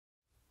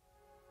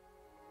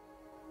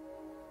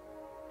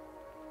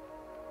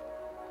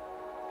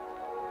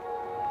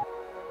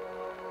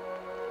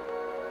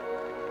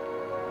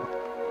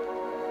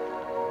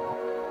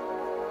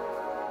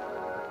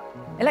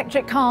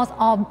Electric cars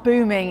are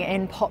booming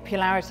in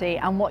popularity,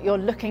 and what you're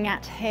looking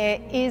at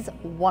here is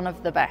one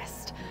of the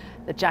best,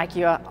 the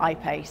Jaguar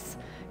I-PACE.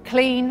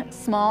 Clean,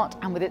 smart,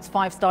 and with its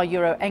 5-star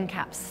Euro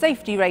NCAP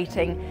safety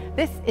rating,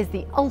 this is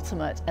the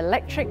ultimate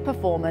electric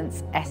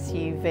performance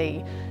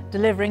SUV,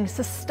 delivering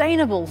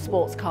sustainable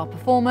sports car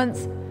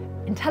performance,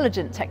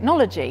 intelligent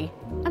technology,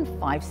 and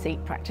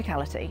 5-seat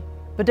practicality.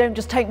 But don't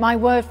just take my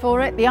word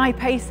for it, the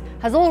I-PACE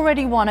has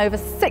already won over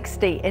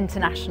 60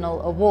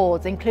 international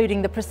awards,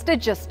 including the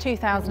prestigious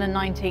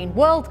 2019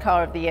 World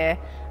Car of the Year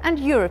and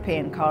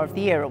European Car of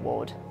the Year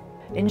award.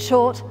 In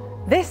short,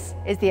 this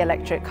is the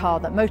electric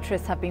car that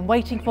motorists have been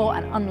waiting for,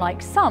 and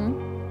unlike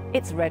some,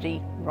 it's ready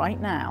right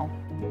now.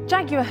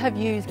 Jaguar have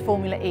used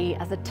Formula E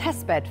as a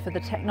testbed for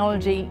the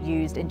technology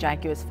used in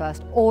Jaguar's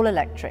first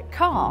all-electric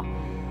car.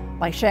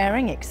 By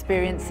sharing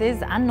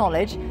experiences and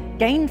knowledge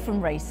gained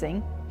from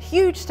racing,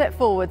 huge step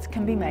forwards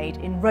can be made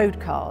in road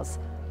cars.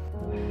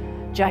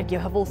 Jaguar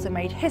have also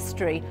made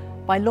history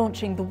by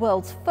launching the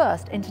world's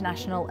first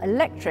international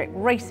electric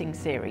racing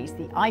series,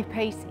 the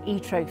I-PACE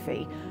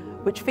E-Trophy,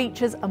 which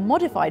features a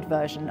modified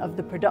version of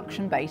the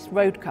production-based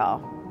road car.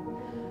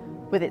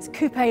 With its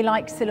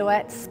coupe-like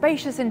silhouette,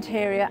 spacious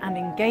interior and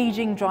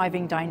engaging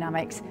driving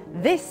dynamics,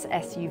 this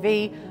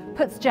SUV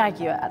puts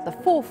Jaguar at the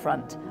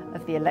forefront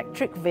of the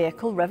electric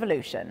vehicle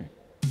revolution.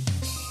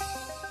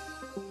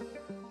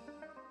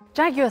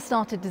 Jaguar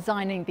started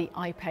designing the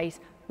I-PACE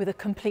with a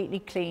completely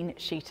clean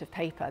sheet of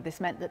paper. This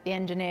meant that the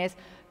engineers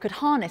could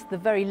harness the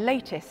very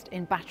latest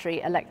in battery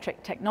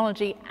electric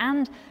technology,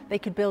 and they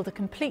could build a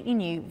completely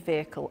new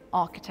vehicle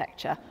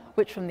architecture,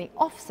 which from the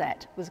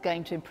offset was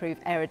going to improve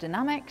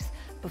aerodynamics,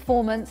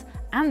 performance,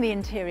 and the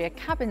interior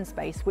cabin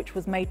space, which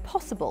was made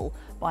possible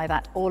by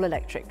that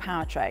all-electric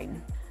powertrain.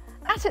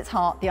 At its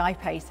heart, the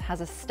I-PACE has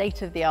a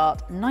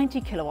state-of-the-art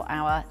 90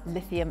 kilowatt-hour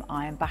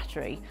lithium-ion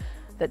battery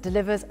that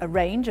delivers a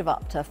range of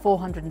up to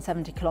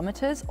 470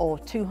 kilometers or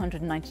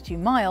 292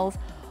 miles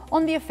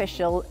on the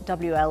official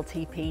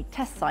WLTP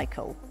test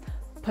cycle.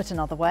 Put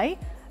another way,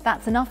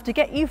 that's enough to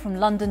get you from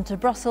London to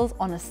Brussels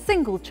on a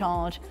single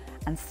charge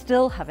and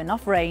still have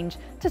enough range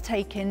to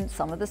take in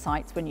some of the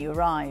sights when you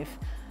arrive.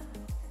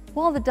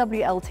 While the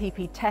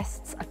WLTP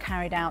tests are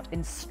carried out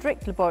in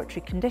strict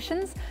laboratory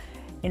conditions,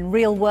 in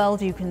real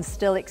world you can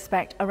still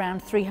expect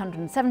around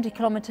 370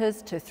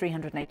 kilometers to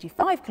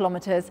 385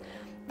 kilometers.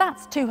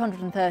 That's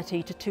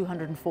 230 to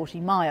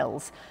 240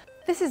 miles.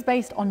 This is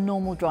based on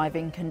normal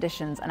driving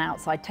conditions and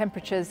outside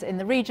temperatures in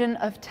the region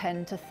of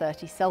 10 to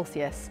 30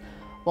 Celsius,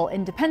 while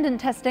independent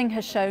testing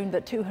has shown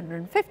that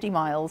 250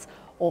 miles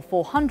or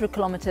 400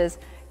 kilometers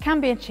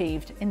can be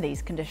achieved in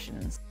these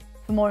conditions.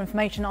 For more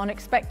information on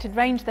expected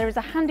range, there is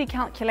a handy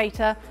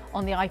calculator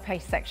on the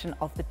I-PACE section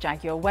of the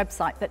Jaguar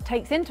website that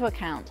takes into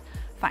account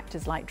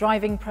factors like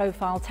driving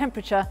profile,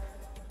 temperature,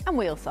 and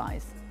wheel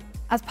size.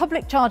 As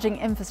public charging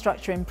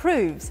infrastructure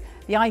improves,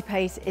 the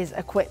I-PACE is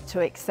equipped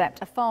to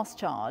accept a fast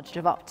charge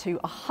of up to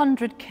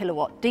 100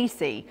 kilowatt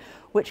DC,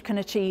 which can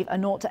achieve a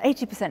 0 to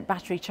 80%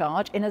 battery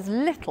charge in as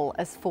little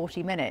as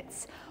 40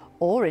 minutes.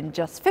 Or in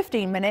just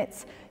 15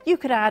 minutes, you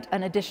could add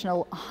an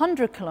additional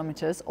 100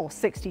 kilometers or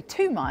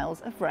 62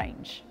 miles of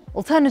range.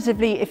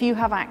 Alternatively, if you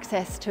have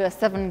access to a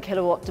 7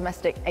 kilowatt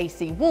domestic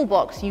AC wall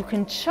box, you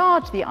can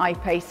charge the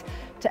I-PACE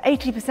to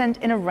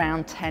 80% in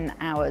around 10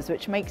 hours,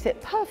 which makes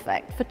it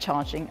perfect for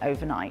charging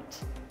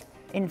overnight.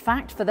 In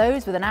fact, for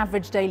those with an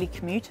average daily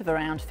commute of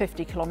around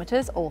 50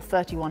 kilometers or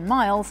 31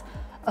 miles,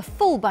 a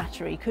full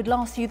battery could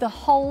last you the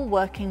whole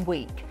working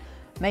week,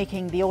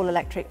 making the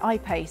all-electric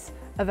I-PACE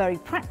a very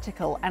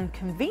practical and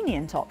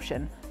convenient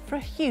option for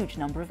a huge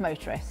number of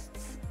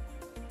motorists.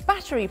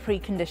 Battery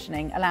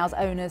preconditioning allows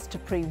owners to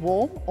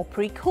pre-warm or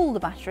pre-cool the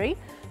battery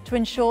to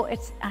ensure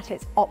it's at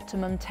its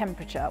optimum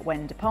temperature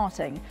when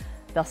departing,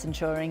 thus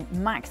ensuring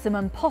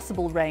maximum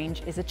possible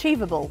range is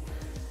achievable.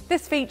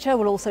 This feature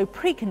will also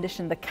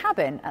precondition the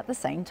cabin at the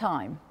same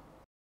time.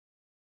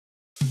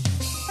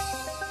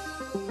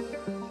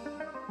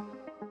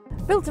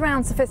 Built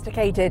around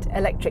sophisticated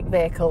electric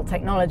vehicle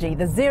technology,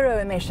 the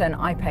zero-emission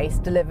I-PACE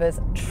delivers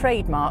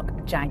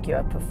trademark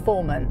Jaguar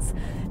performance.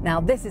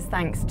 Now, this is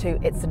thanks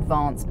to its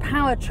advanced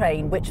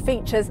powertrain, which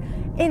features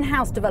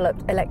in-house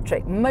developed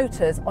electric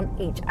motors on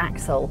each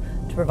axle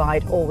to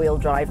provide all-wheel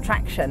drive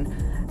traction.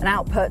 An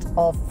output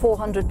of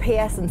 400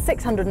 PS and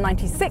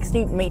 696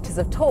 Nm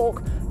of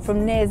torque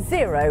from near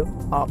 0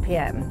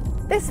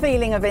 RPM. This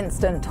feeling of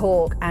instant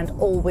torque and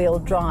all-wheel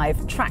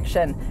drive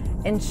traction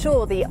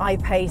ensure the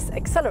I-PACE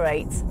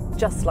accelerates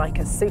just like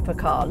a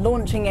supercar,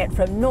 launching it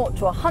from 0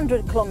 to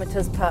 100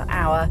 kilometers per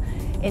hour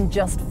in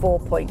just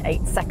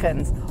 4.8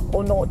 seconds,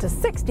 or 0 to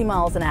 60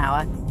 miles an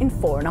hour in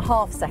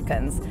 4.5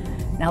 seconds.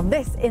 Now,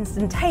 this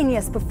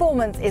instantaneous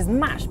performance is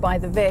matched by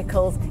the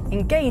vehicle's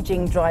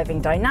engaging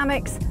driving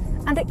dynamics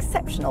and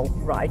exceptional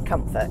ride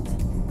comfort.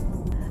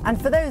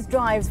 And for those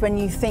drives when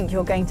you think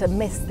you're going to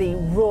miss the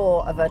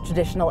roar of a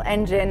traditional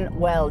engine,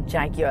 well,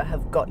 Jaguar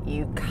have got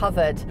you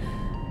covered.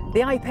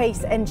 The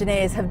I-PACE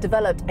engineers have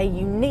developed a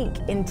unique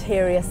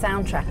interior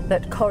soundtrack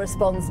that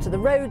corresponds to the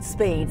road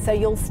speed, so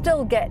you'll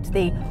still get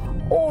the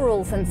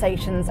aural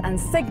sensations and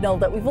signal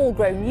that we've all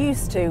grown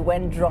used to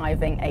when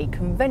driving a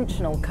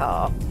conventional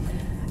car.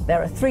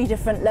 There are 3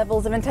 different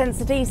levels of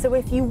intensity, so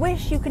if you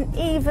wish, you can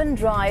even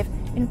drive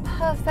in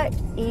perfect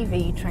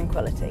EV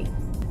tranquility.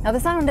 Now, the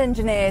sound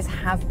engineers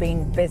have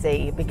been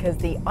busy because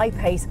the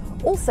I-PACE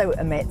also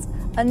emits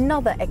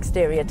another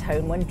exterior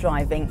tone when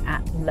driving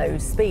at low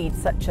speeds,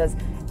 such as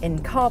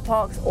in car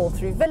parks or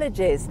through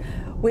villages,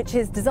 which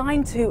is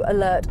designed to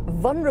alert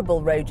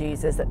vulnerable road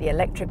users that the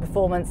electric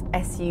performance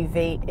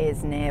SUV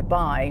is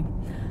nearby.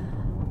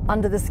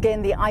 Under the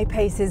skin, the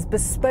I-PACE's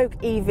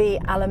bespoke EV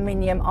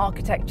aluminium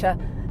architecture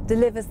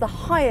delivers the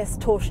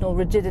highest torsional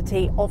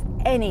rigidity of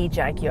any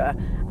Jaguar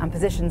and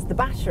positions the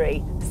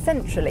battery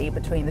centrally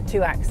between the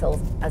 2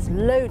 axles as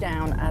low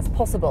down as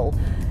possible.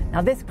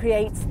 Now, this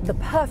creates the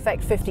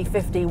perfect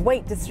 50-50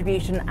 weight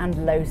distribution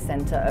and low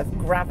centre of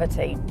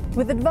gravity.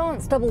 With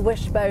advanced double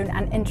wishbone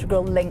and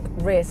integral link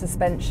rear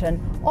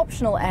suspension,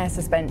 optional air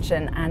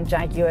suspension and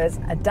Jaguar's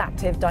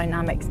adaptive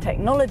dynamics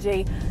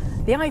technology,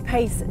 the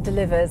I-PACE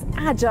delivers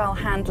agile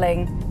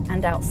handling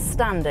and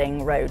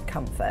outstanding road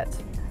comfort.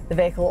 The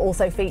vehicle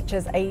also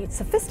features a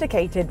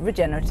sophisticated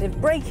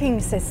regenerative braking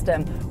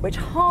system, which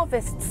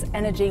harvests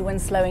energy when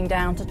slowing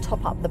down to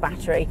top up the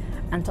battery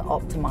and to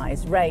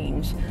optimise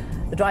range.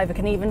 The driver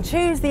can even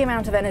choose the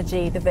amount of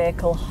energy the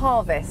vehicle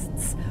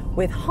harvests,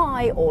 with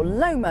high or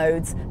low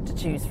modes to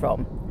choose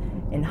from.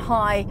 In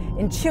high,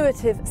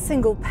 intuitive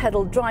single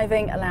pedal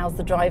driving allows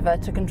the driver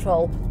to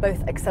control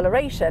both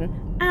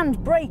acceleration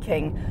and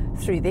braking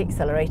through the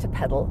accelerator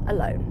pedal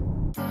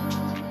alone.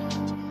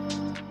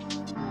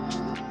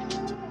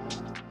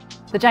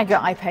 The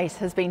Jaguar I-PACE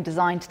has been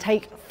designed to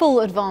take full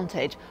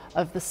advantage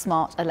of the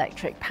smart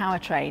electric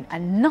powertrain,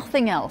 and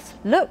nothing else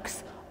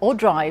looks or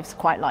drives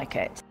quite like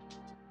it.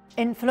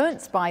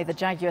 Influenced by the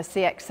Jaguar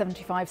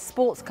CX-75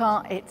 sports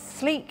car, its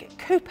sleek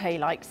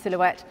coupe-like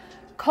silhouette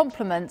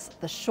complements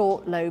the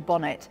short, low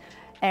bonnet,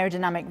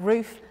 aerodynamic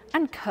roof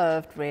and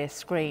curved rear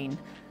screen.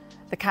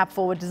 The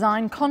cab-forward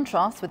design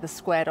contrasts with the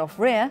squared-off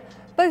rear,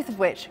 both of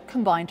which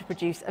combine to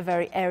produce a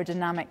very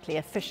aerodynamically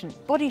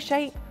efficient body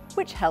shape,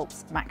 which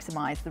helps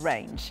maximise the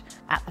range.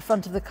 At the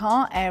front of the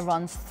car, air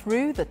runs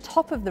through the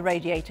top of the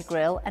radiator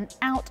grille and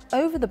out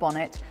over the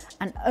bonnet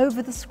and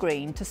over the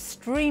screen to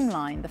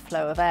streamline the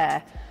flow of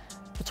air.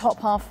 The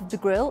top half of the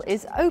grille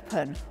is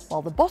open,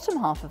 while the bottom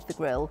half of the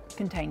grille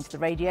contains the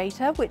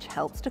radiator, which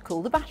helps to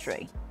cool the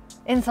battery.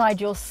 Inside,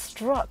 you're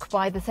struck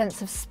by the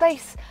sense of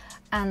space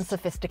and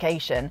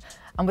sophistication,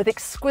 and with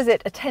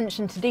exquisite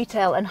attention to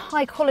detail and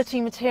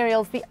high-quality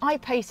materials, the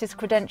I-PACE's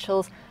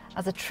credentials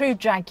as a true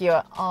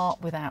Jaguar are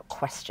without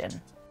question.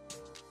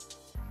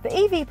 The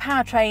EV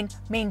powertrain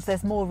means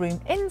there's more room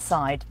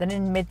inside than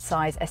in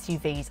mid-size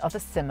SUVs of a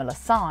similar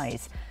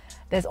size.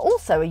 There's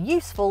also a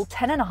useful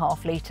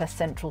 10.5 litre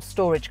central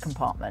storage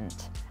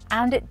compartment.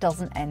 And it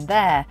doesn't end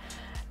there.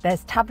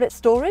 There's tablet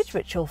storage,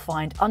 which you'll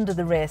find under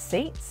the rear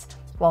seats,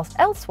 whilst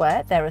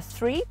elsewhere there are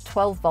 3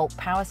 12-volt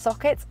power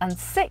sockets and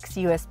 6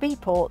 USB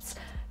ports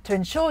to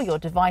ensure your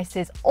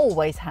devices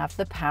always have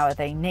the power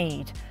they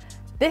need.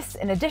 This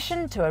in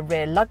addition to a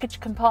rear luggage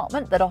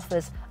compartment that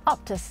offers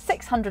up to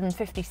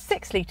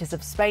 656 litres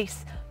of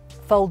space.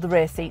 Fold the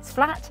rear seats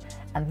flat,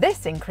 and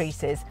this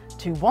increases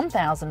to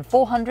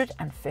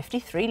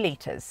 1,453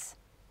 litres.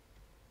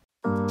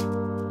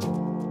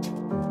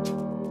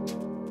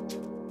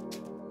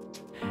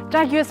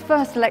 Jaguar's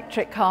first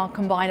electric car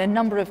combined a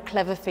number of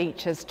clever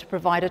features to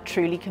provide a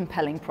truly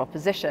compelling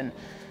proposition.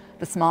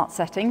 The smart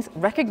settings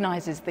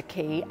recognises the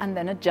key and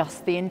then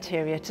adjusts the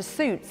interior to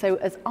suit. So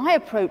as I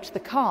approach the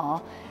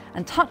car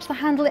and touch the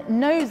handle, it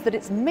knows that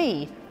it's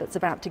me that's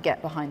about to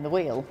get behind the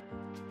wheel.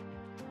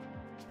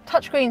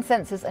 Touchscreen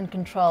sensors and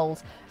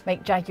controls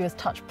make Jaguar's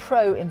Touch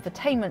Pro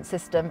infotainment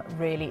system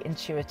really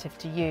intuitive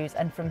to use,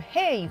 and from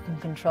here you can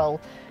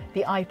control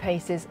the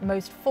I-PACE's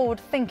most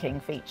forward-thinking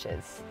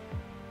features.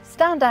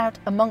 Standout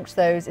amongst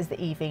those is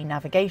the EV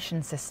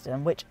navigation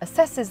system, which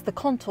assesses the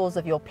contours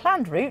of your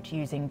planned route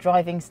using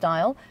driving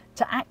style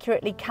to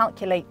accurately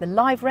calculate the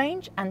live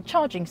range and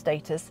charging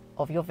status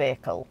of your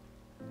vehicle.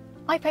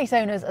 I-PACE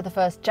owners are the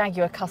first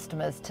Jaguar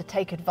customers to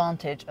take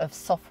advantage of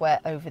software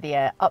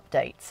over-the-air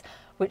updates,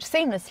 which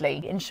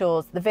seamlessly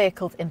ensures the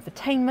vehicle's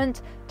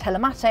infotainment,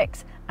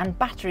 telematics and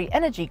battery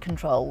energy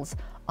controls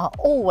are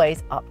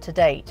always up to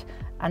date,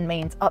 and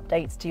means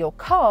updates to your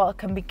car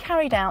can be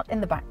carried out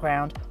in the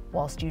background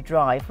whilst you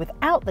drive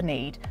without the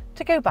need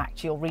to go back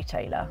to your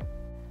retailer.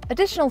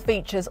 Additional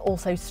features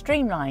also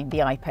streamline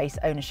the I-PACE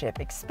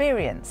ownership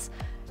experience.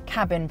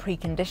 Cabin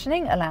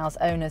preconditioning allows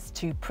owners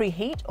to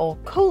preheat or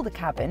cool the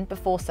cabin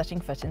before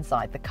setting foot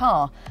inside the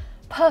car,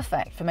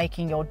 perfect for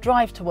making your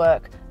drive to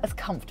work as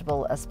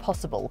comfortable as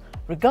possible,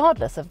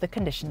 regardless of the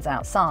conditions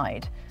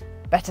outside.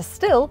 Better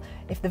still,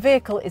 if the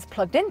vehicle is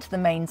plugged into the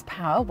mains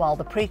power while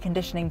the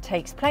preconditioning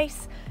takes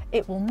place,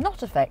 it will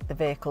not affect the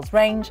vehicle's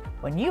range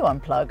when you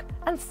unplug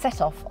and set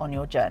off on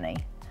your journey.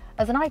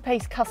 As an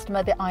I-PACE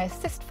customer, the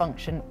iAssist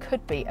function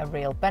could be a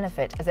real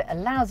benefit, as it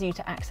allows you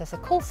to access a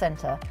call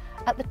centre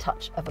at the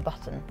touch of a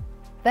button.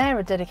 There,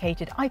 a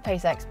dedicated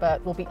I-PACE expert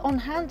will be on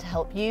hand to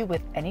help you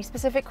with any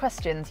specific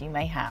questions you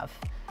may have.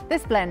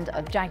 This blend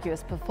of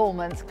Jaguar's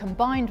performance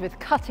combined with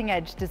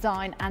cutting-edge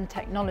design and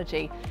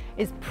technology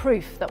is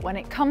proof that when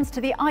it comes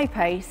to the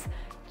I-PACE,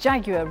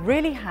 Jaguar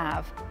really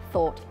have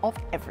thought of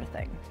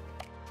everything.